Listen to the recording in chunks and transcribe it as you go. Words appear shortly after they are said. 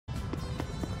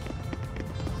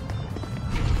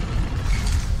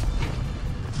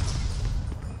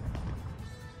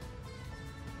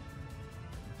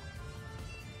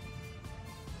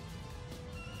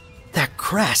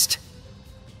crest.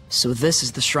 So this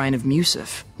is the Shrine of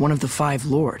Musif, one of the 5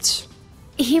 lords.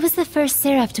 He was the first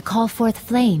seraph to call forth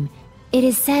flame. It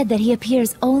is said that he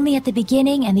appears only at the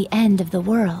beginning and the end of the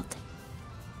world.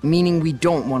 Meaning we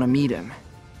don't want to meet him.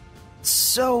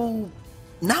 So...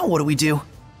 now what do we do?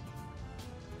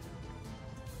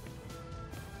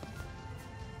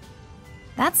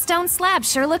 That stone slab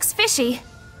sure looks fishy.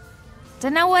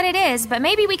 Don't know what it is, but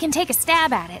maybe we can take a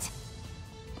stab at it.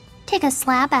 Take a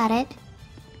slab at it.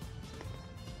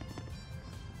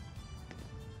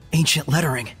 Ancient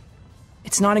lettering.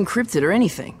 It's not encrypted or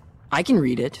anything. I can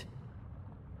read it.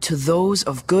 To those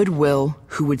of good will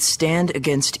who would stand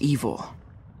against evil.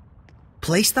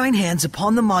 Place thine hands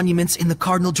upon the monuments in the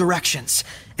cardinal directions,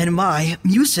 and my,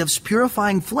 Musif's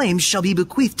purifying flames shall be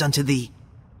bequeathed unto thee.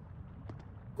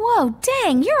 Whoa,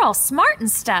 dang, you're all smart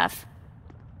and stuff.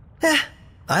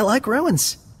 I like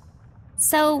ruins.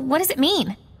 So, what does it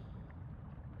mean?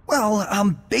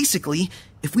 Well, basically,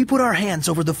 if we put our hands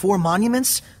over the 4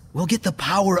 monuments, we'll get the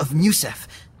power of Musif,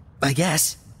 I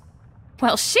guess.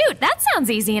 Well, shoot, that sounds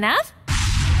easy enough.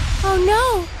 Oh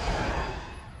no!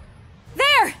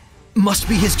 There! Must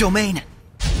be his domain.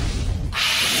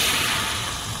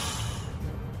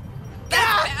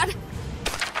 That's bad.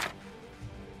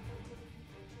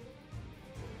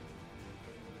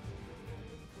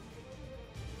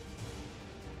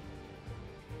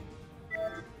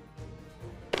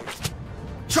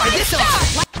 Try this on!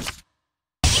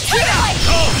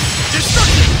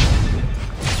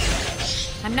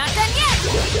 I'm not done yet!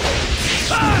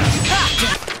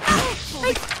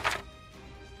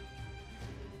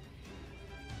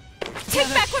 Take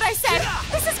back what I said!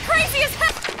 This is crazy as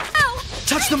hell!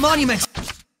 Touch the monument!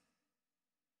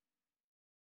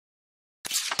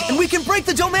 And we can break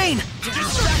the domain!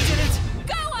 Distracted it!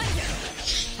 Go under!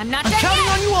 I'm not I'm done counting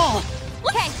yet! on you all!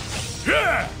 Okay.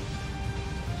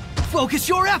 Focus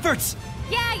your efforts!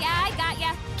 Yeah, I got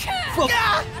ya.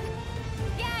 Yeah,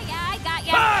 I got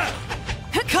ya.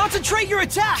 concentrate your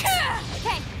attacks!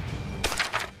 Okay.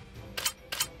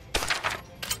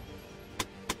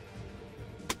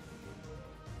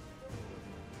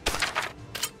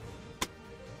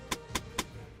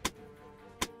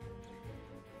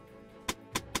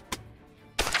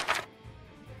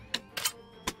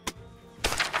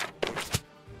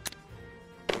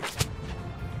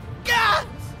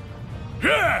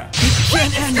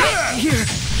 Can't end here!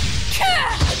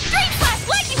 Dream Flash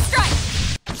Lightning Strike!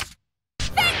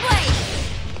 Fang Blade!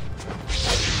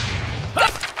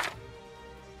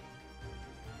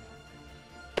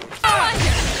 Go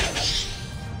under!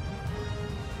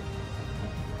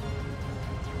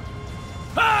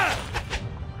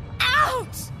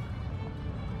 Out!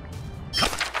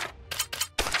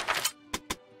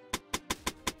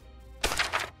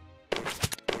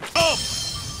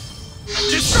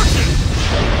 Destruction!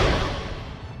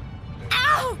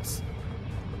 Out!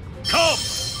 Come!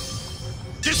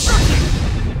 Destruction!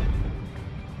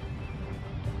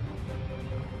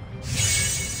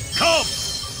 Come!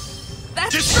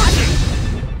 That's Destruction!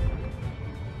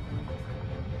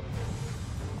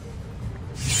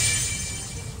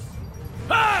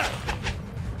 Ah!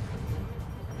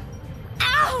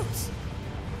 out!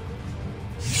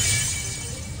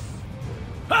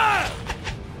 Ah!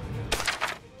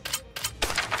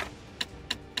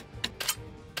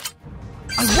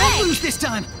 I won't lose this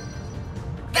time!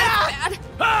 That's bad.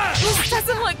 Ah! This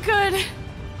doesn't look good.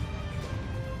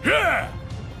 Yeah!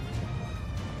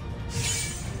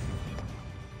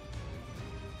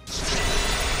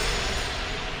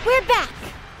 We're back!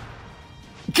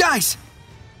 Guys!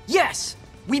 Yes!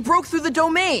 We broke through the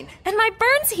domain! And my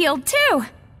burns healed too.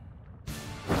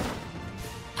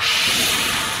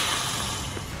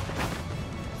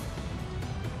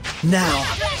 Now,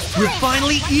 we're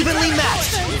finally evenly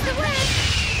matched!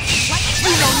 You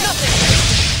know nothing.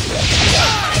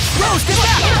 Rose, get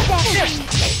back!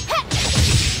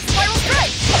 Spiral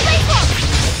strike. Baseball.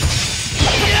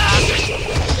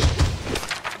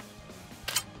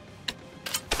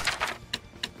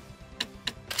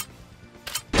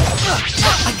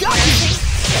 I got you!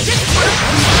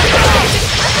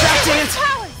 Back dance!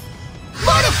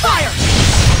 Lord of Fire!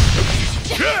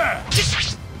 Yeah!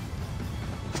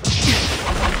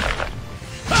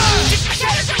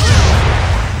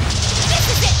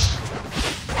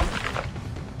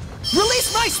 Release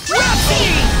my strap!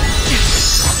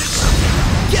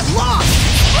 Get lost!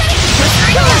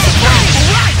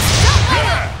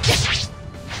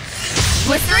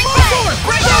 Blistering Move Fang. forward!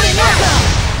 Break out and knock out!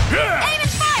 Yeah! Aim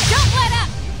and fire. Don't let up.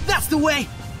 That's the way!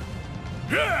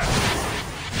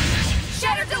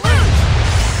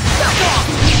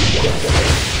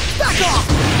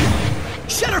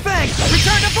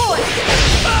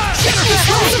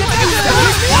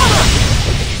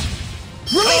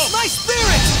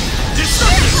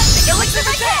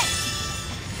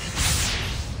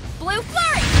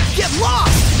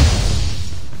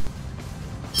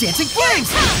 Dancing flames!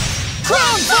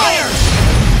 Crown fire!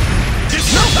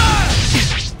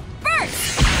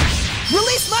 Burst!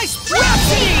 Release my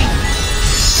Rhapsody!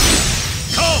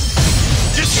 Come!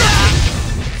 Distract!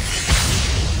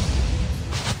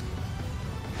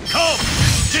 Come!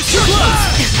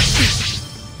 Distract!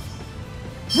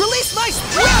 Release my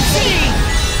Rhapsody!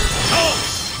 Come!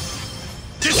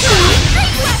 Distract!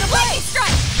 Blade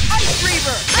strike! Ice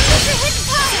Reaver! Unleash your hidden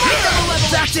power!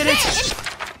 That did it!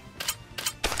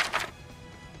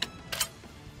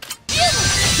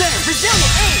 There!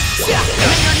 Resilient aim! Yeah!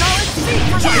 May your knowledge speak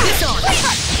from my disarm!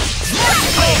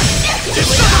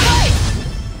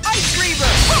 Ice Reaver!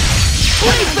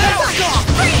 Blade bounce off!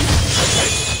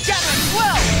 Gathering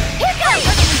swell! Here goes!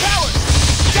 Heavenly power!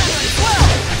 Gathering swell!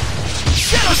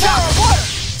 Shadow Power of water!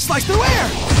 Slice through air!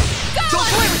 Don't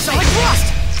play with me! Like thrust!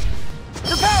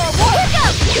 The power of water!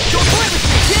 Don't play with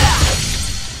me! Yeah!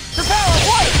 The power of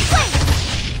water!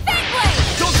 Fang blade!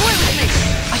 Don't play with me!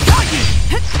 I got you!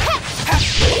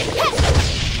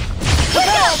 The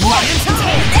power of water! Lion's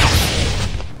Howl!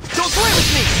 Don't play with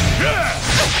me!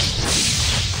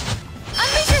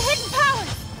 Unleash your hidden power!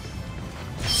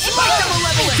 Smite them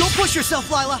malevolent! Don't push yourself,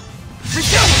 Lila!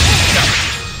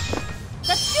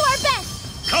 Let's do our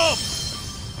best! Come!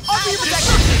 I'll be your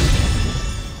protector!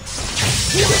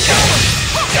 Healing power!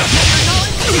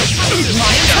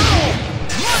 Lion's Howl!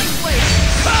 Mind Blade!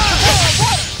 The power of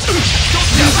water!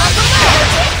 Don't use out the ladder!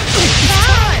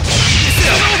 Time! This is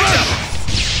over!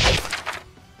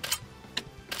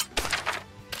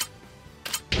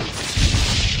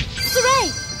 Hooray!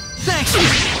 Thanks!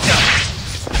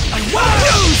 I won't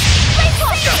lose!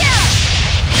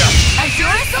 As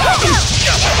your assault!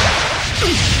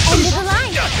 Over the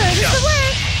line! Third is the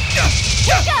word!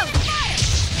 Here goes!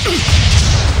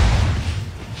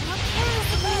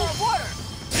 The power of water!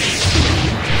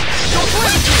 Don't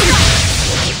play with me!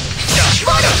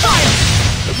 Line of fire!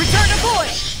 Return to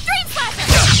void! Dream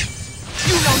Slasher!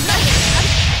 You know nothing!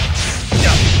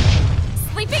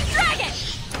 Sleeping Dragon!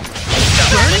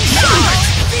 Burning Sword!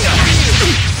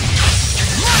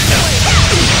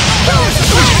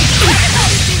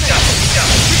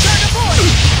 Return to void!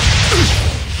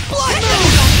 Blood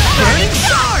Moon! Burning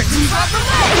Sword!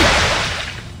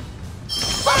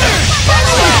 Fire!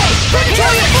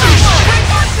 Predatory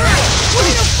blast!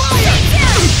 Rain of fire!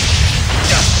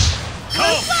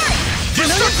 Come!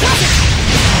 Another Crescent!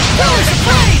 Pillars of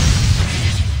Flame!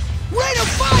 Rain of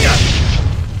Fire!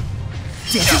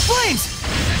 Dancing Flames!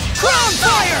 Crown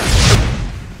Fire!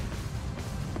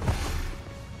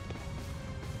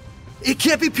 It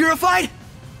can't be purified?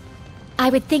 I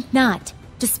would think not.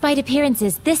 Despite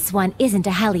appearances, this one isn't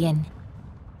a Hellion.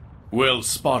 Well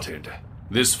spotted.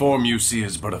 This form you see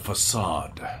is but a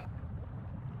facade.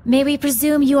 May we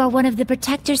presume you are one of the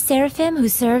Protector Seraphim who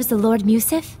serves the Lord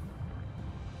Musif?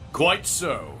 Quite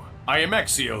so. I am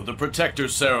Exio, the Protector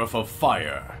Seraph of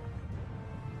Fire.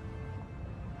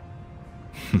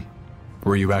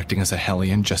 Were you acting as a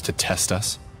Hellion just to test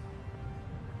us?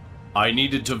 I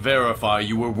needed to verify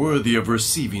you were worthy of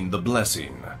receiving the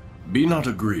blessing. Be not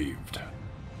aggrieved.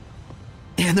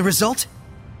 And the result?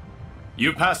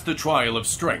 You passed the trial of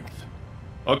strength.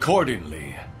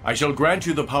 Accordingly, I shall grant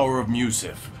you the power of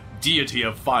Musif, deity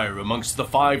of fire amongst the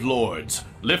 5 lords.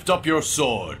 Lift up your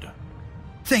sword.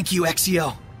 Thank you,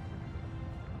 Exio.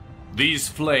 These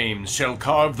flames shall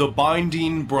carve the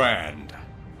binding brand.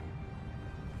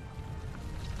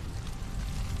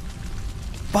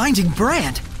 Binding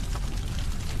brand?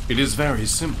 It is very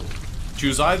simple.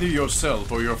 Choose either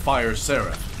yourself or your fire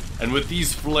seraph, and with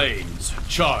these flames,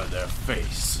 char their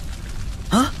face.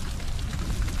 Huh?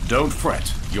 Don't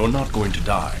fret, you're not going to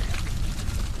die.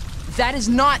 That is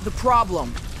not the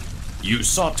problem. You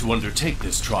sought to undertake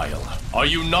this trial. Are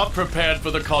you not prepared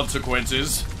for the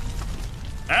consequences?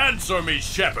 Answer me,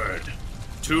 Shepherd.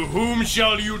 To whom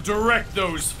shall you direct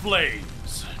those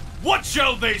flames? What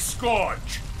shall they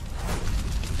scorch?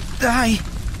 Saray,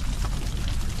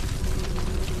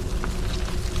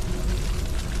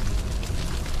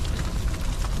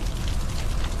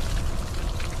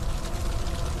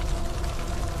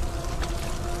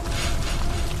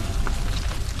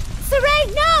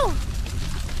 no!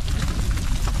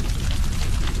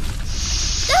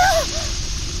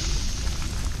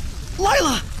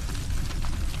 Lila!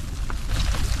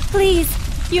 Please,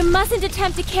 you mustn't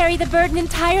attempt to carry the burden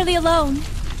entirely alone.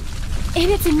 In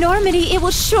its enormity, it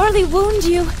will surely wound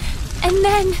you. And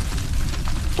then,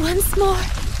 once more.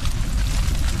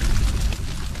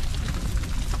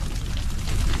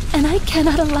 And I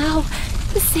cannot allow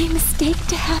the same mistake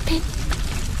to happen.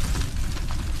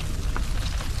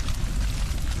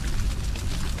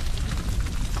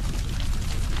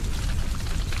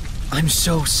 I'm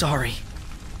so sorry.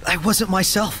 I wasn't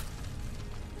myself.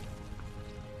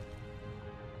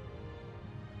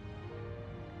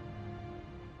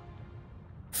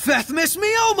 Fethmis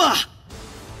Mioma!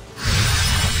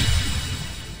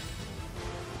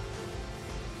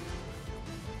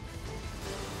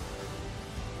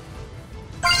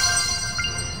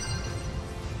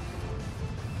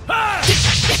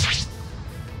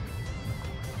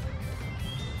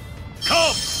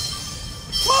 Come!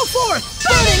 Flow forth!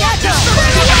 Burning echo!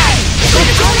 Burn away!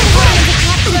 Only one is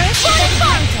attacked first, then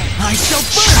fountain. I shall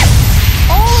burn!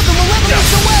 All of the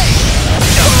malevolence away!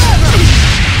 Forever!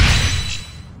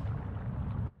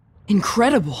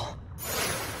 Incredible.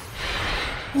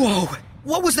 Whoa!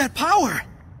 What was that power?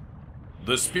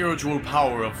 The spiritual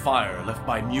power of fire left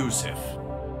by Musif.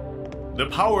 The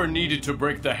power needed to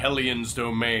break the Hellions'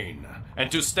 domain,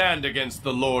 and to stand against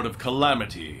the Lord of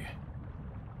Calamity.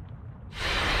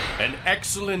 An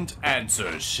excellent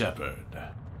answer, Shepard.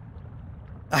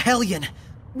 A Hellion.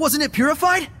 Wasn't it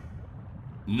purified?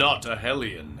 Not a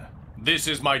Hellion. This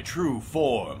is my true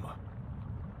form.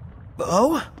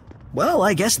 Oh? Well,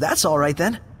 I guess that's alright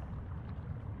then.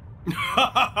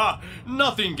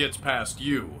 Nothing gets past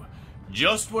you.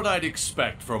 Just what I'd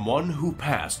expect from one who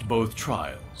passed both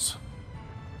trials.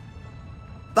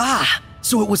 Ah,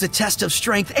 so it was a test of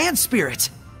strength and spirit.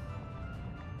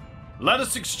 Let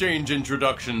us exchange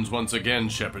introductions once again,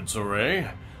 Shepard Soray.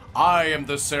 I am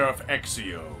the Seraph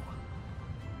Exio.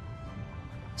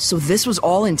 So this was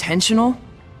all intentional?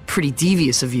 Pretty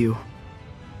devious of you.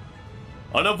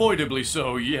 Unavoidably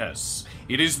so, yes.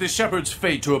 It is the Shepherd's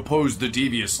fate to oppose the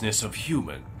deviousness of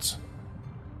humans.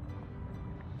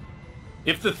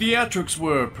 If the theatrics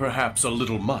were perhaps a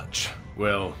little much,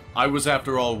 well, I was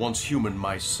after all once human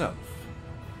myself.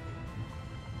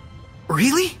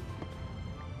 Really?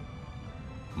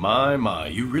 My,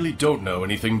 you really don't know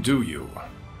anything, do you?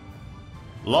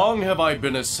 Long have I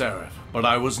been a seraph, but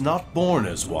I was not born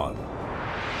as one.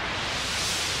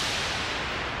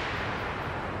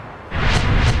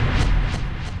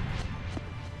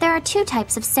 There are two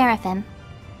types of seraphim.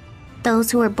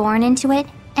 Those who were born into it,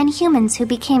 and humans who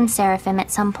became seraphim at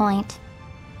some point.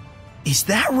 Is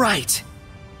that right?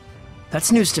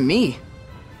 That's news to me.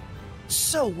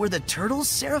 So, were the turtles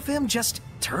seraphim just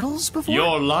turtles before?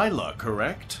 You're Lila,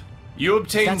 correct? You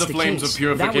obtained That's the flames case, of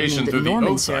purification that through would the mean that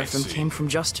Norman oath, I Seraphim see. came from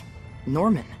just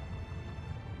Norman.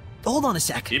 Hold on a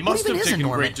sec. He What must even have is a taken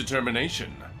Norman? great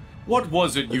determination. What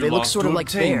was it you They look lost sort to of like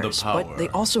obtain bears, the power? but they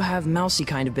also have mousy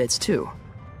kind of bits too.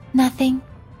 Nothing.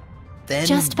 Then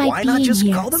Just by why being not just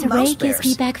here, call them mouse Saray gives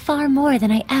me bears? back far more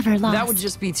than I ever lost. That would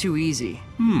just be too easy.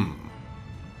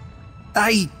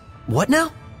 What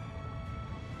now?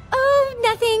 Oh,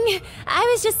 nothing. I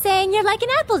was just saying you're like an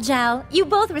apple jowl. You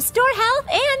both restore health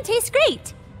and taste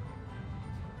great.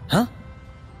 Huh?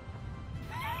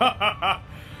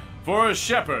 For a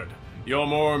shepherd, you're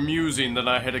more amusing than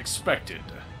I had expected.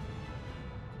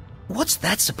 What's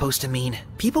that supposed to mean?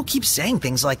 People keep saying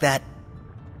things like that.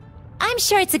 I'm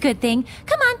sure it's a good thing.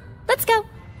 Come on, let's go.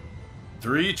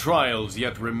 3 trials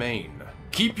yet remain.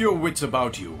 Keep your wits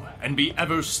about you, and be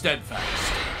ever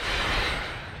steadfast.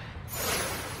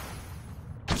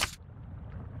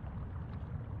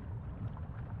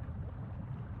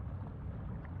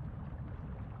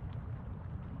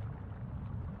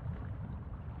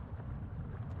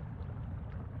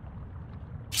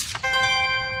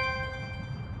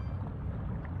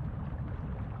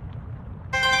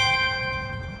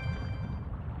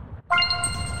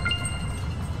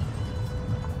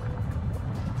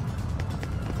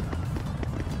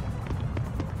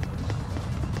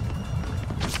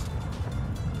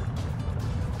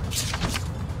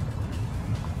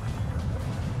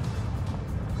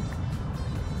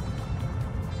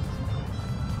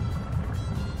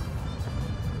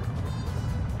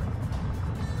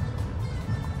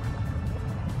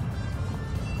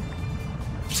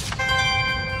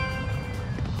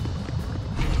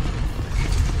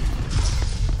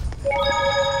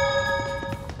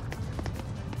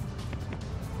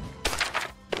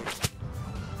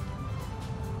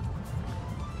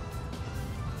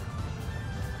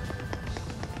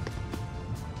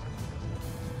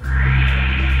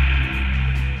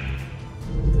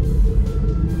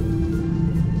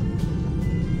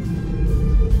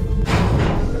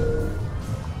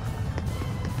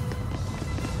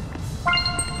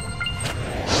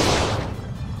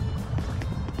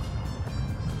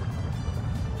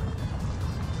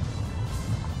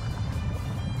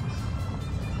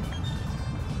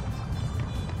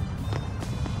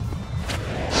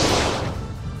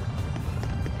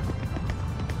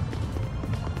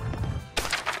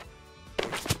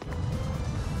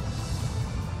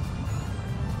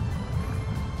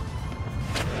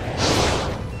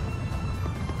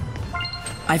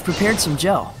 I've prepared some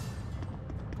gel.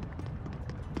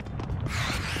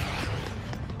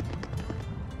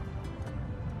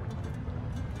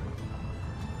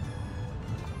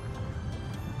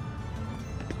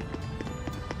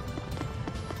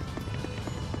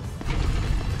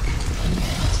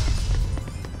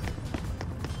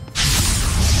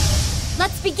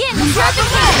 Let's begin the Dragon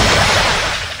Ball!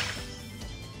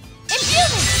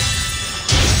 Infusing!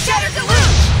 Shatter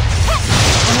Deluge!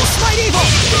 Almost Smite Evil!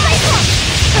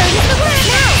 Burn the word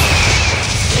now!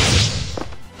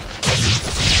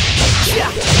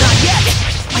 Yeah, not yet!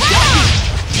 I got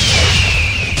you!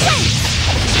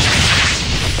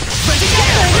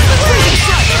 Freezing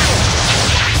Shot!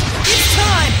 It's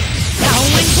time!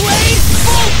 Howling Blade!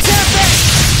 Full Tempest!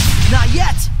 Not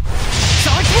yet!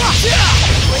 Sonic Rock!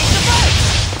 Blaze the Bite!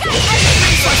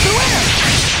 Flush the winner!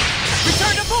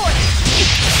 Return to board!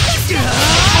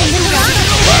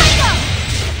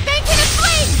 Bank in a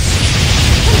flame!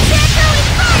 Concerto is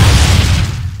fire!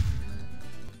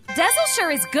 Dazzle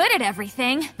sure is good at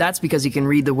everything. That's because he can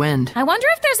read the wind. I wonder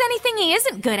if there's anything he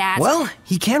isn't good at. Well,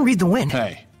 he can read the wind.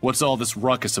 Hey, what's all this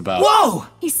ruckus about? Whoa!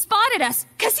 He spotted us,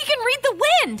 because he can read the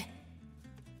wind!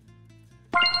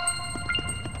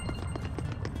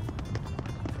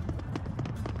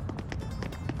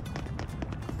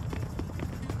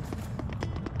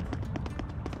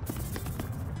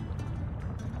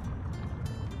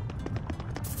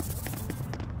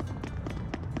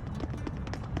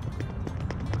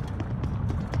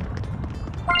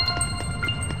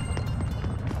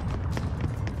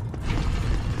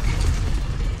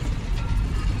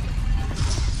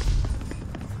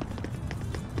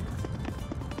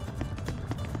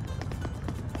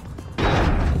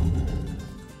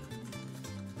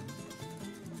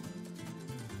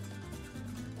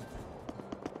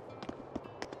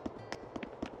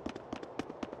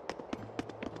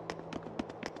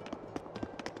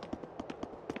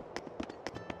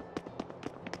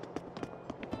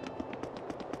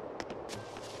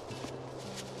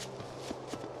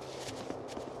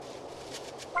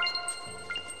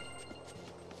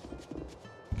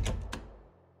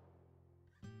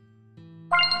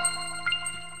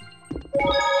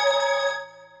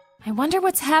 I wonder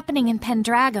what's happening in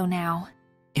Pendrago now.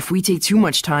 If we take too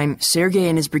much time, Sergei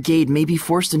and his brigade may be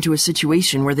forced into a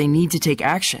situation where they need to take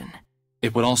action.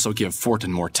 It would also give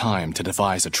Fortin more time to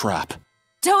devise a trap.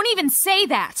 Don't even say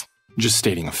that! Just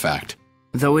stating a fact.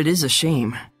 Though it is a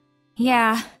shame.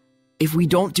 Yeah. If we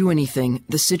don't do anything,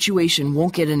 the situation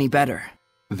won't get any better.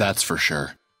 That's for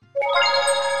sure.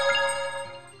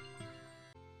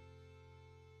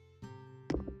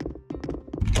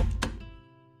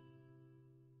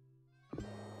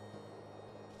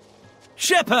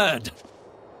 Shepard!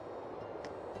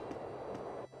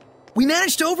 We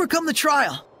managed to overcome the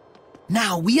trial.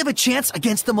 Now we have a chance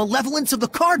against the malevolence of the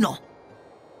Cardinal.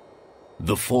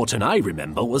 The Fortin I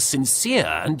remember was sincere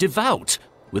and devout,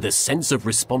 with a sense of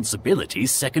responsibility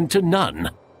second to none.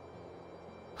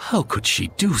 How could she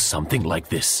do something like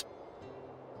this?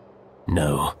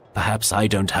 No, perhaps I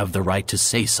don't have the right to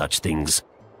say such things.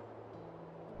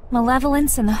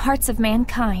 Malevolence in the hearts of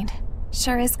mankind.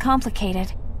 Sure is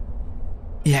complicated.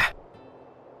 Yeah.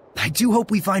 I do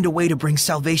hope we find a way to bring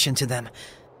salvation to them.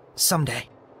 Someday.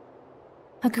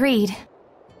 Agreed.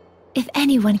 If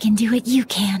anyone can do it, you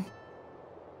can.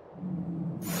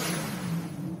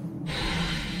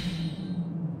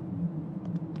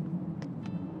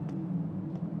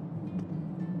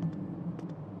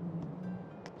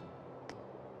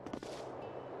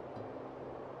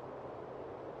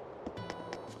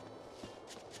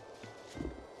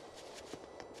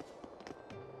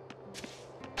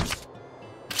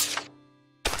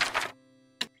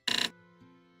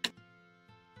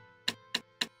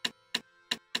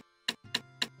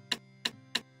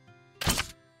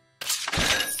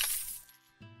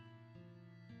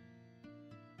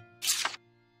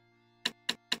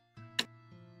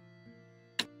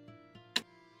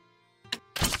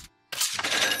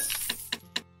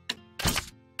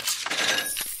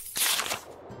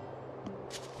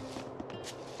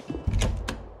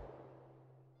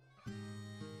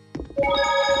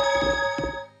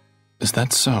 Is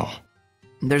that so?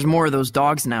 There's more of those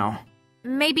dogs now.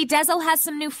 Maybe Dezel has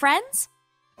some new friends?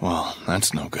 Well,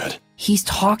 that's no good. He's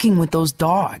talking with those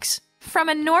dogs. From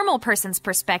a normal person's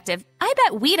perspective, I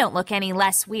bet we don't look any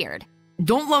less weird.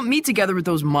 Don't lump me together with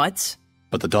those mutts.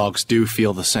 But the dogs do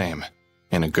feel the same.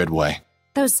 In a good way.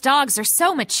 Those dogs are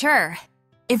so mature.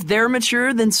 If they're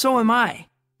mature, then so am I.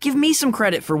 Give me some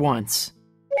credit for once.